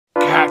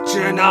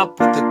catching up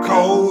with the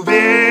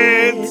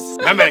Kovids.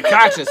 Remember to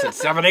catch us at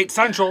 7/8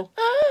 Central.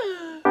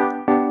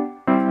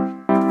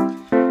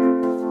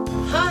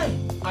 Hi,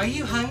 are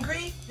you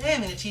hungry? Today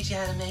I'm going to teach you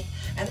how to make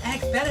an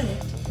Eggs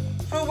Benedict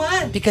for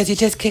one. Because you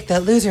just kicked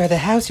that loser out of the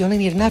house, you only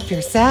need enough for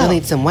yourself. You'll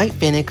need some white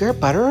vinegar,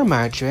 butter or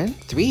margarine,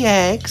 3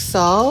 eggs,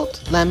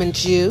 salt, lemon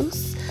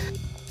juice.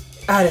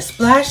 Add a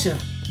splash of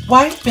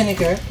white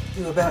vinegar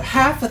to about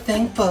half a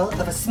thing full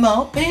of a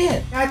small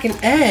pan. Crack an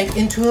egg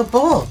into a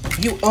bowl.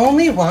 You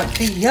only want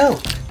the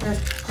yolk.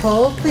 Just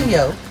hold the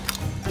yolk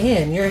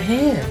in your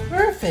hand.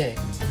 Perfect.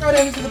 Throw it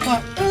into the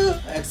pot.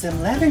 Add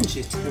some lemon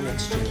juice to the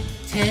mixture.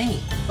 Tangy.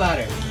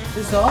 Butter.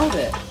 Dissolve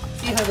it.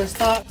 See how the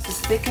sauce is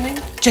thickening?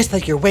 Just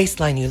like your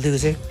waistline, you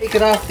loser. Take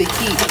it off the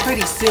heat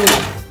pretty soon.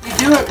 You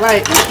do it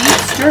right and keep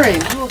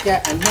stirring, you will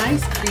get a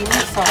nice creamy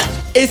sauce.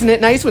 Isn't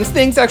it nice when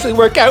things actually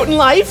work out in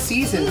life?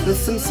 Seasoned with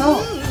some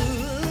salt.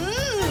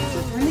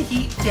 So turn the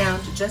heat down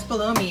to just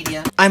below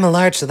medium. I'm a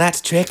large, so that's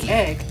tricky.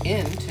 Egg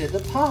into the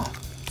pot.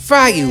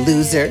 Fry, you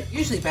loser.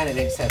 Usually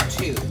Benedicts have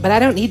 2. But I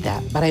don't need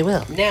that, but I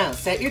will. Now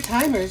set your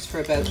timers for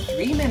about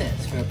 3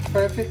 minutes for a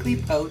perfectly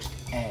poached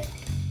egg.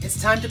 It's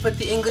time to put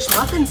the English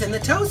muffins in the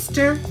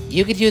toaster.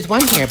 You could use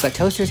one here, but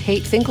toasters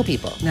hate single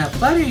people. Now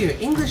butter your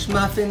English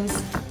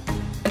muffins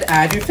and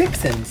add your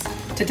fixins.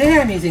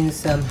 Today I'm using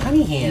some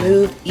honey ham.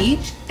 Move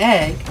each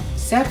egg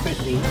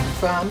separately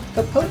from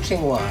the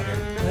poaching water.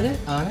 Put it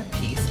on a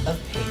piece of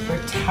paper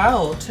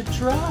towel to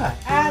dry.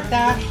 Add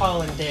that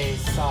hollandaise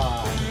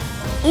sauce.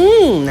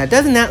 Now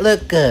doesn't that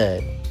look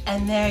good?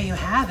 And there you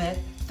have it,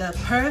 the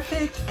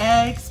perfect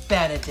Eggs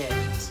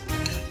Benedict.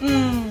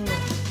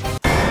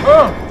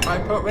 Oh, I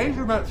put way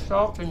too much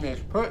salt in this.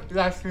 Put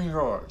less in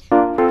yours.